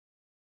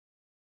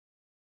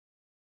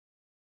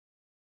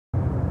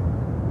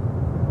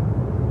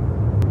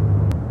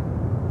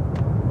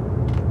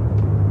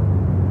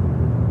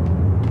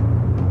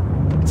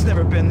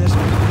never been this...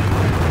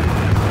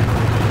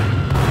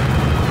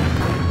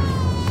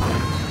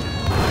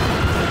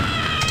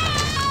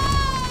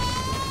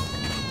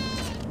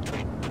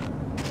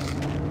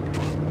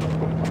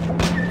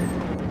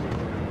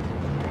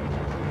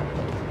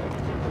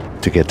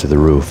 To get to the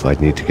roof, I'd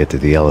need to get to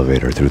the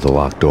elevator through the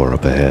locked door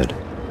up ahead.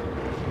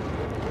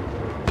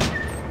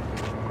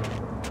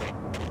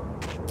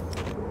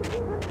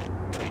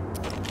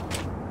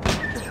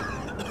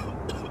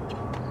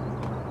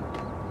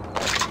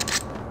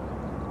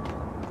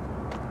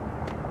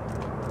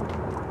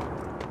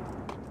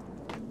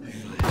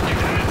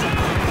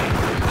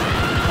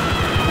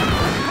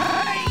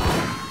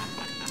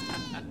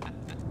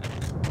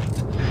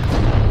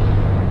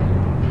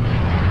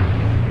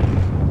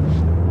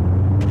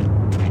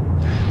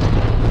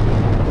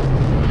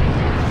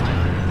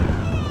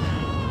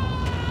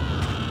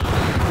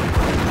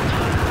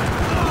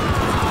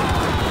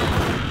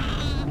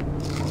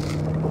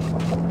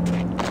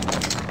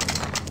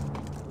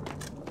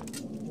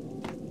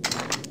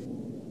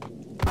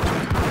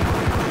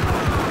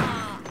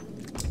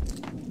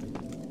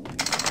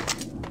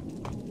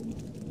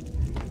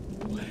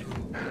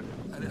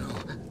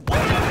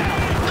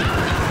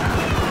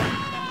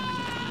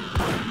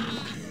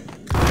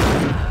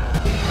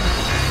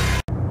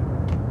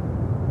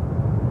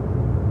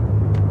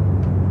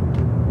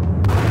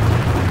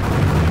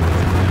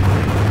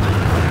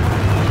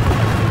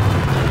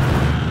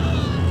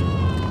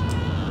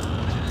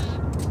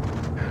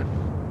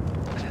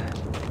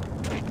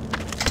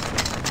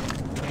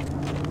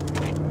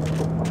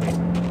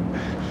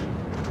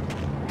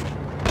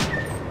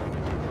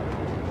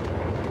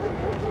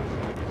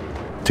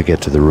 To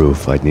get to the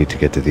roof, I'd need to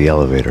get to the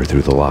elevator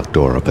through the locked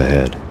door up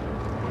ahead.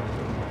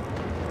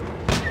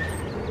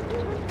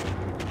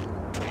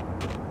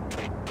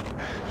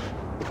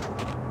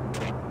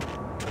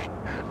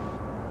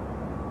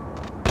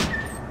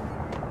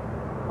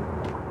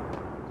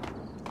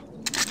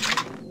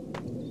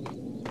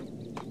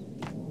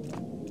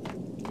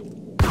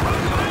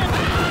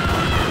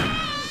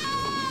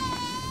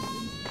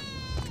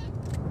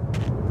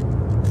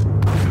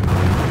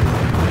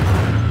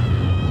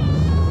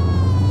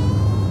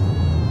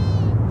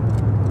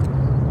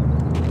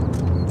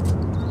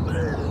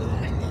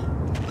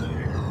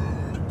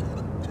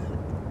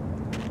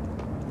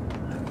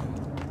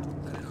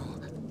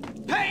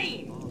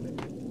 Payne!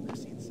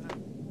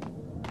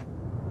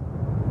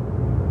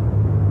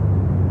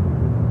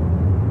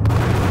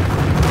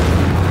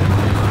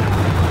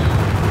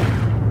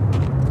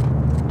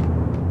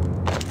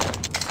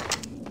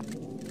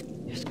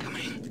 He's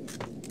coming.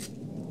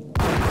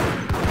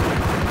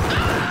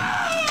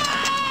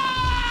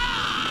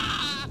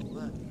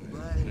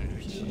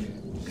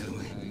 Get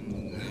away.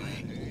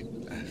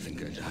 I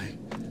think I died.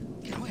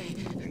 Get away.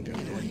 Get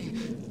away.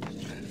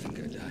 I think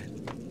I died.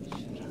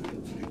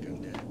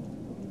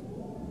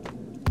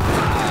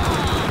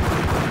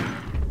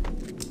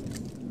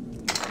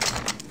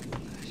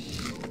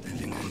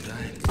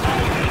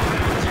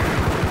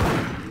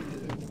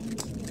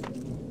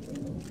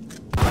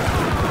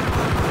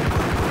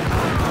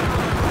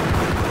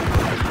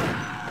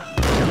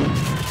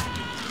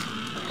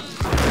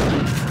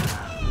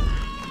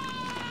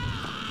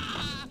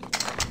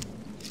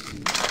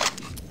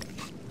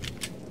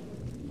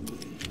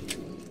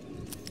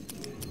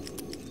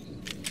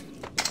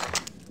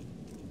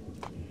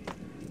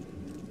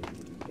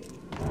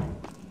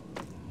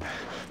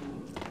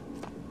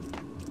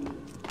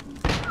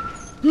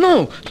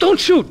 No, don't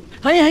shoot.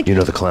 I... You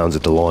know the clowns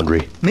at the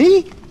laundry?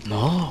 Me?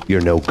 No.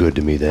 You're no good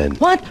to me then.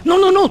 What?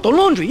 No, the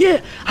laundry,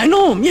 yeah. I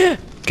know him, yeah.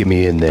 Get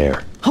me in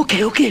there.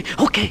 Okay.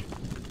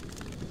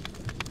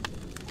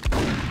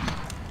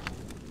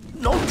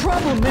 No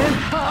problem, man.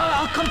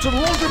 I'll come to the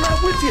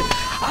laundromat with you.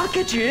 I'll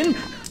get you in.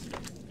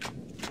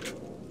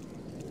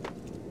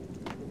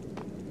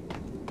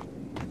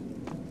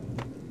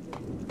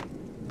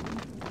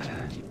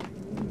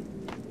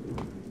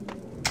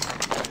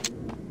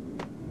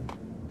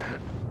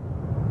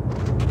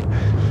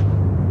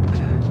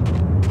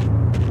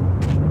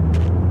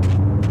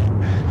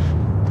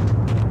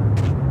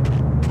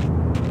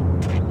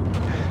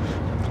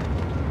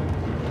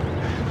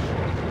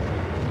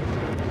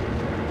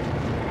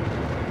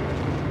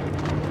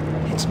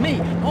 It's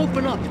me.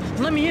 Open up.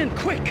 Let me in,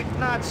 quick.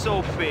 Not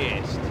so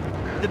fast.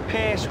 The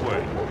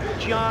password.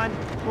 John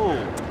who?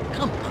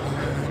 Come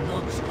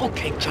on.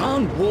 Okay,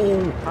 John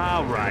Woo.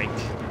 All right.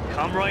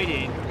 Come right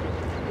in.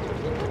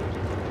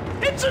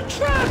 It's a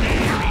trap!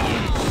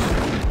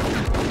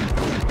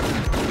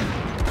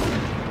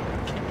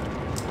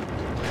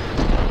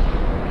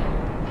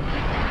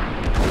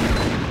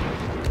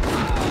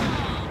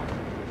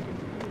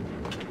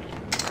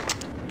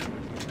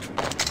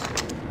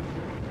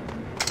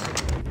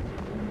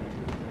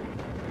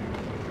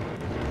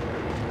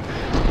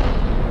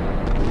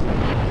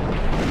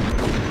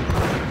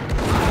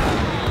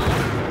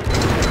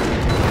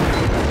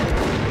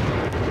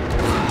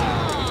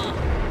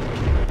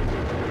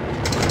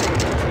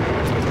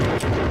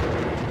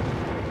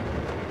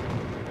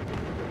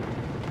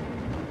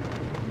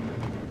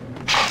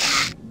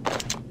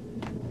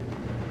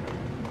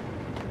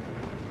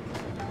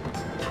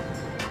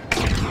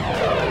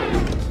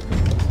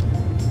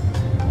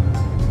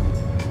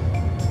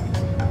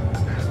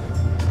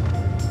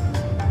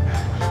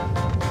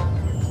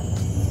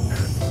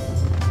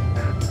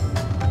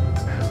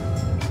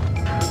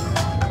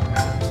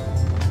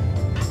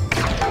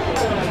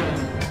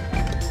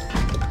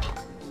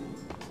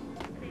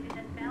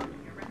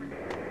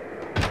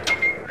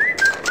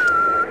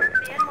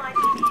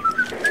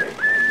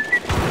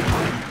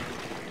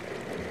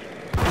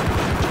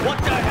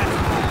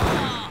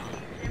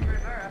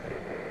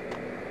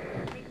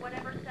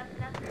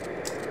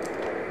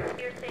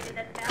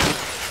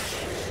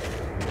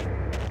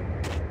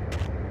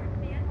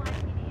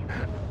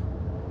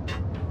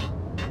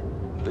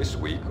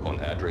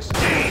 actress.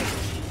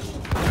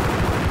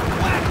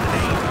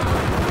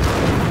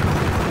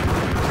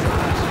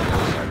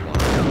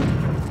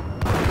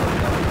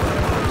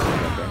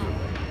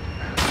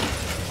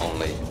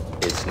 Only,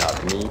 it's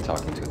not me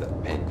talking to the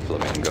pink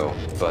flamingo,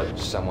 but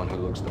someone who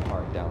looks the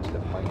part down to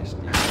the finest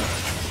detail.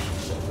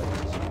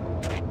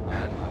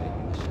 I'm hiding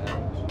in the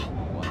shadows,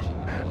 watching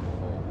it all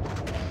unfold.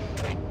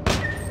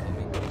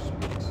 Flamingo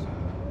speaks.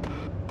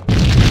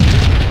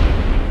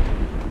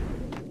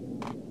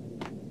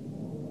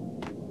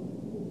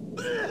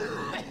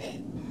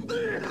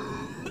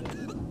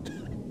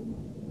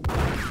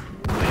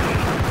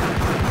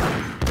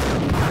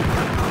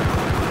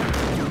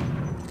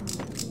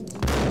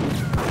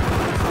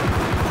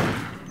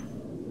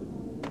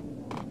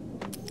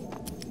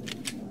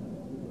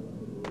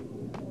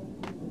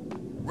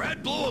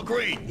 Red, blue, or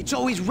green? It's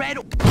always red.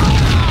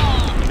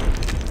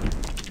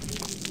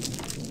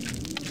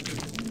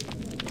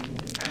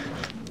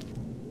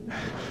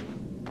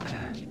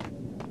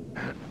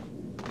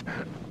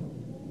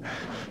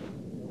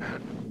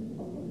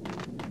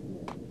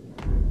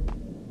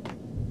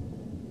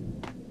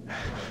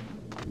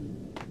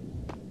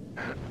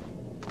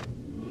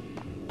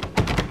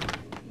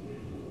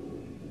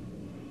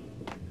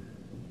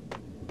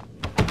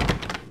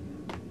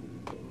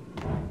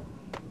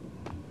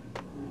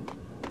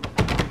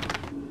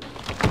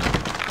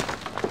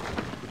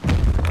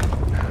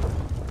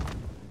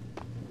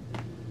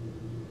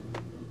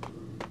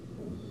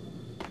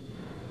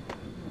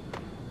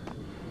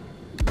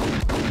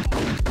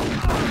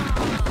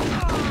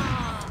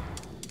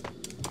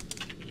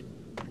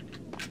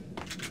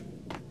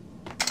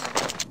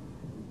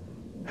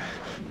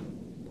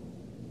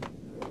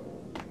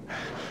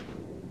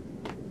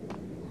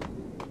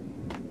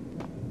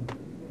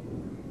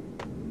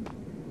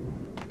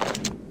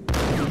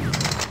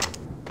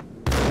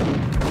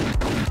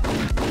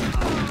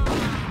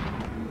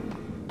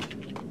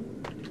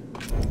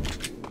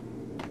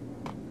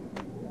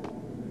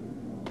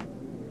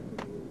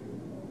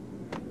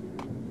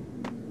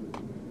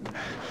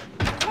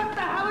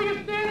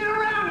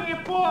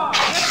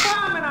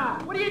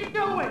 What are you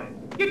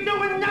doing? You're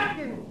doing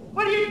nothing.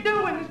 What are you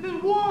doing? This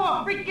is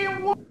war,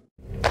 freaking war.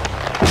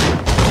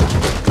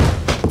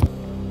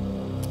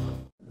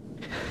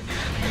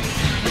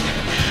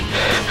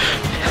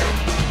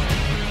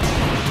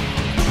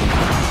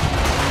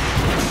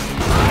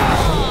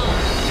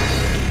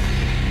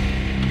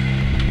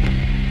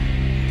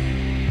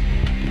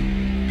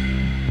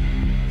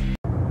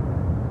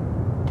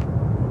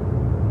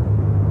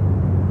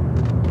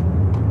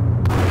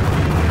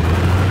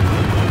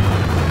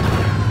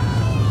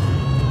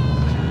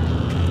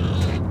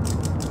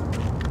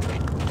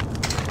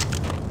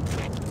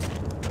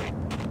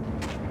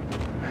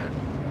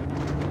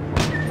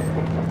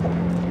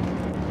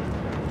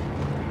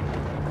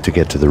 To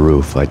get to the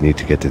roof, I'd need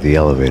to get to the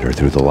elevator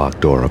through the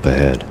locked door up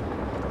ahead.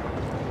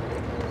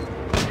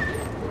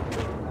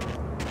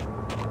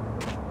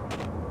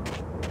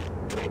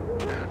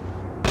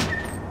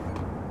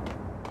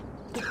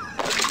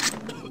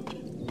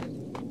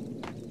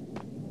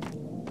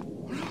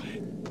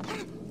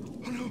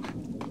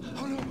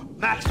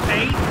 Max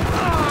Payne?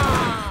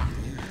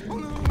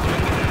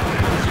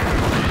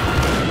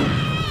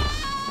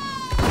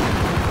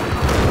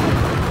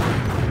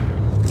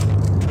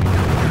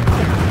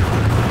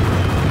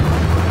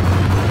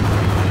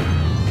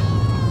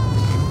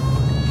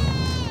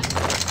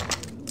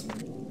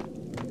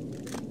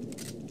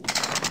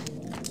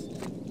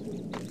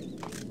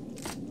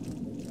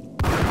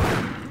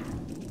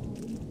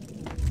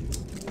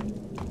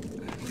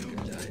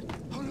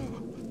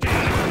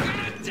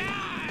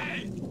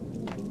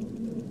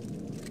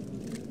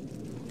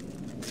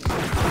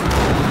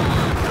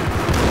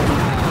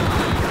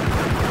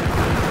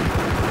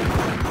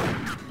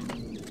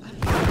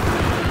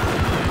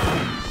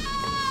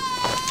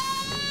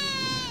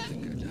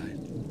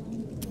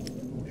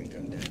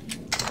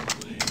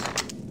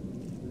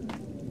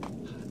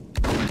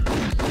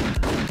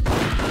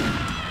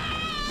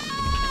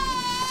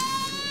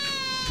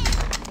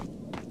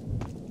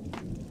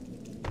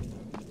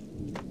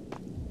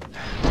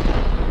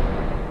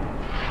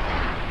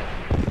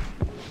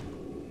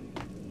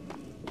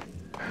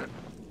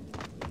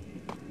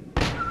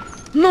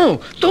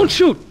 No, don't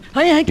shoot.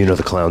 I ain't. You know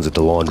the clowns at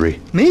the laundry?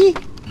 Me?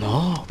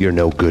 No. You're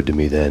no good to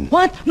me then.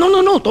 What?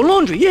 No, the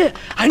laundry, yeah.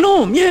 I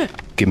know him, yeah.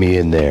 Get me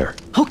in there.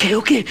 Okay.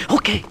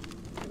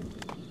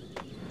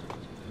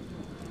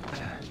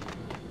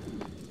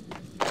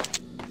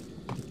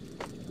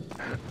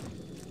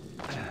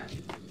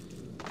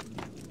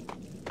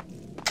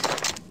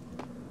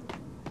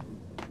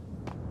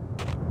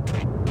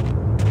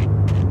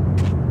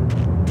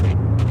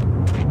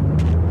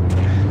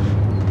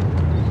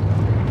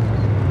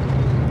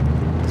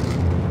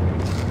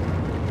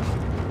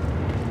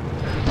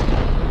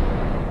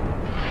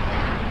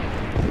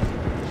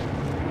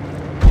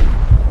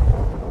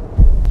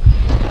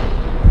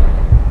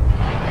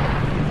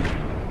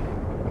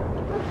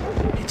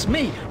 It's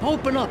me.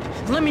 Open up.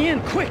 Let me in,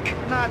 quick.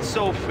 Not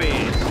so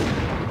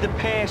fast. The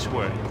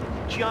password.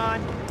 John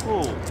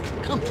Who?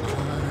 Come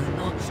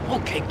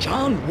on. Okay,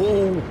 John,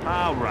 whoa.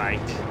 All right.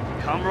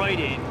 Come right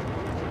in.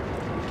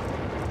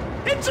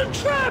 It's a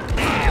trap!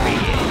 There he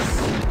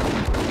is!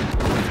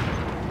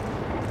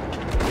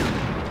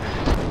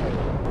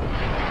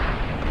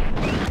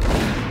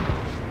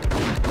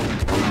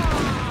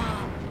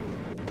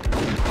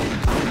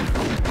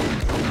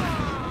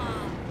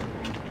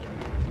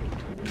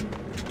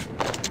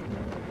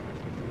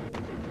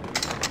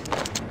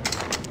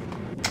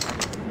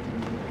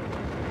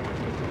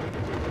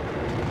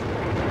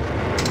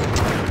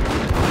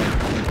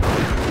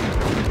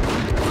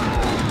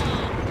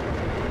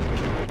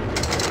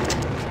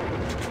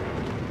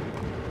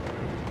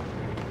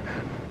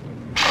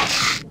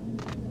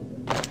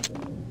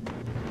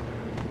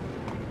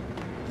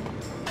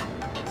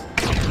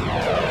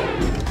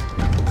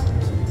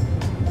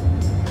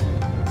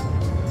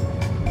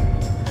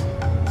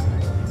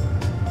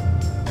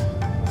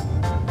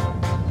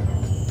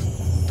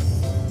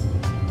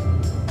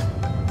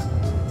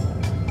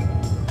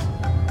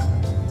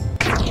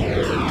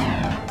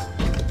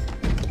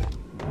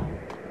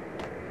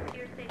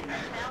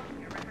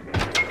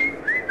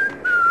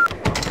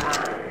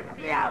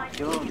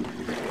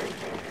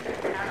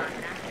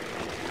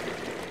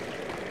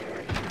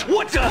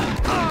 What the?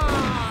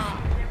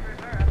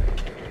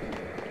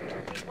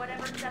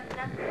 Whatever steps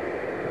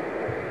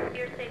necessary.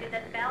 Here stated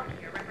that valve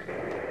here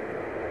represents.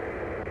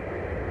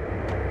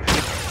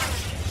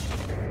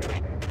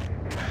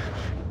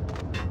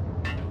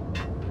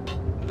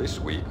 This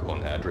week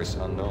on Address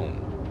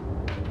Unknown.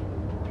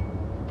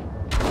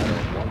 I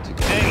don't want to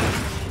go. Hey!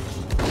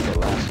 It's the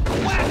last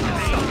place I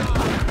can.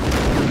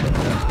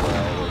 That's where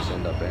I always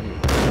end up anyway.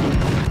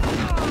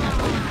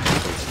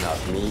 It's not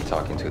me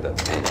talking to that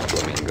Payne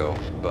flamingo,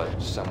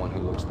 but someone who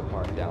looks the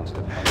part down to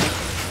the point.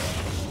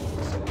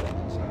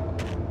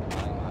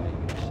 I'm hiding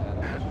in the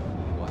shadows,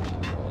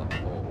 watching you all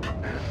unfold. The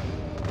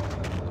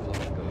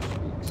flamingo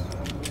speaks. It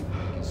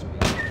can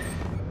speak.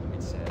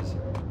 It says.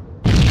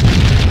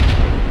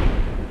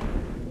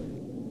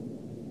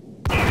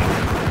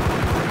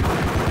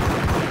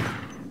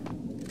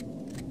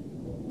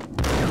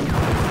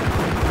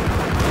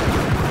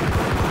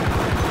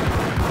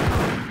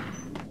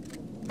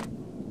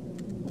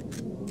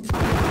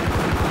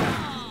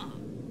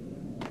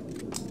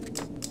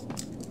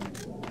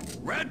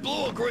 Red,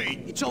 blue, or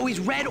green? It's always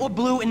red or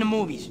blue in the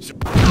movies.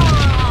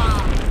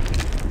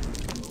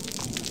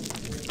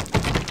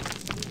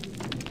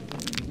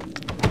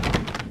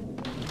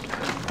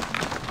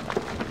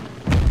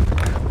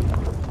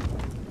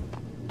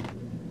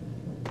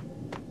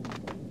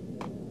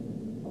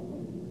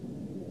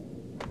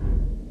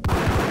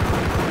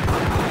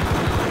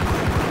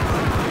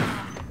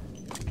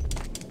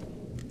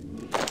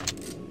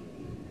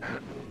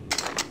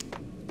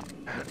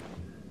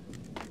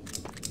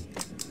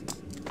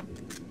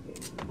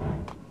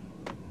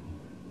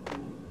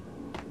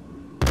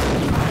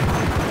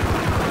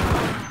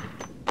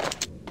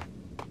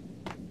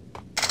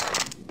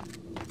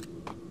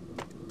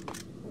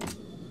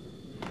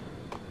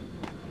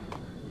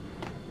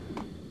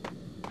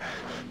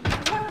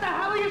 What the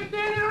hell are you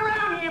standing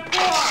around here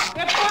for?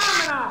 They're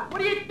bombing us.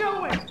 What are you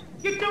doing?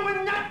 You're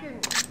doing nothing.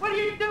 What are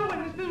you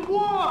doing? This is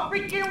war.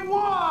 Freaking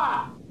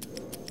war.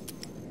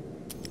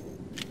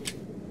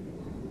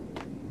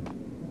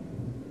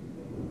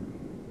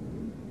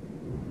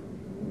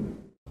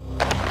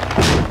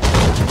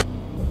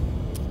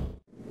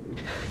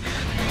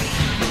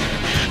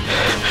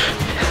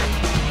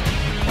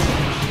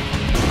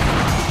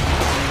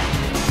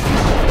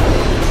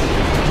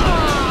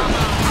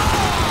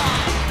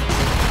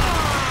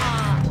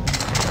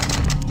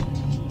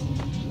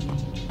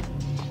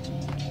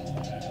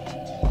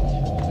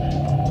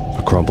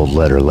 A crumpled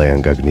letter lay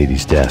on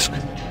Gagniti's desk.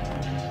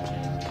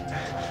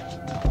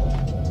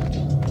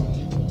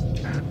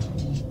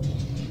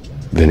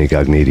 Vinny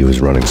Gagniti was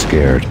running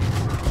scared.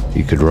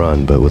 He could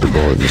run, but with a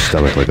bullet in his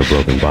stomach like a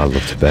broken bottle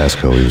of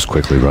Tabasco, he was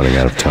quickly running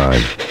out of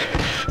time.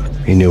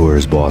 He knew where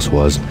his boss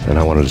was, and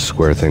I wanted to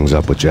square things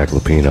up with Jack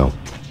Lupino.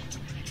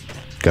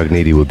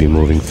 Gagniti would be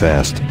moving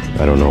fast.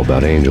 I don't know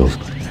about angels,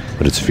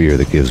 but it's fear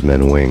that gives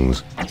men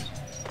wings.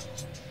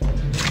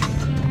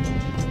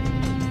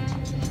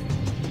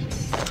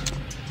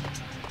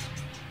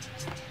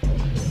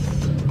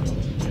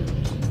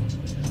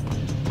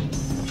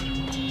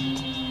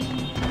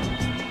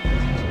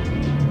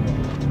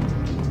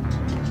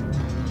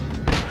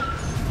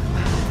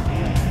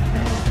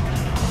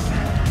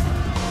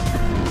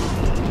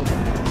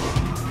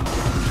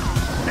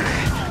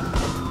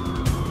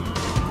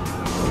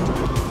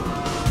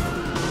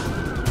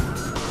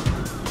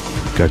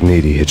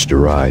 Gagniti hitched a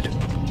ride.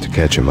 To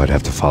catch him, I'd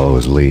have to follow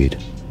his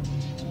lead.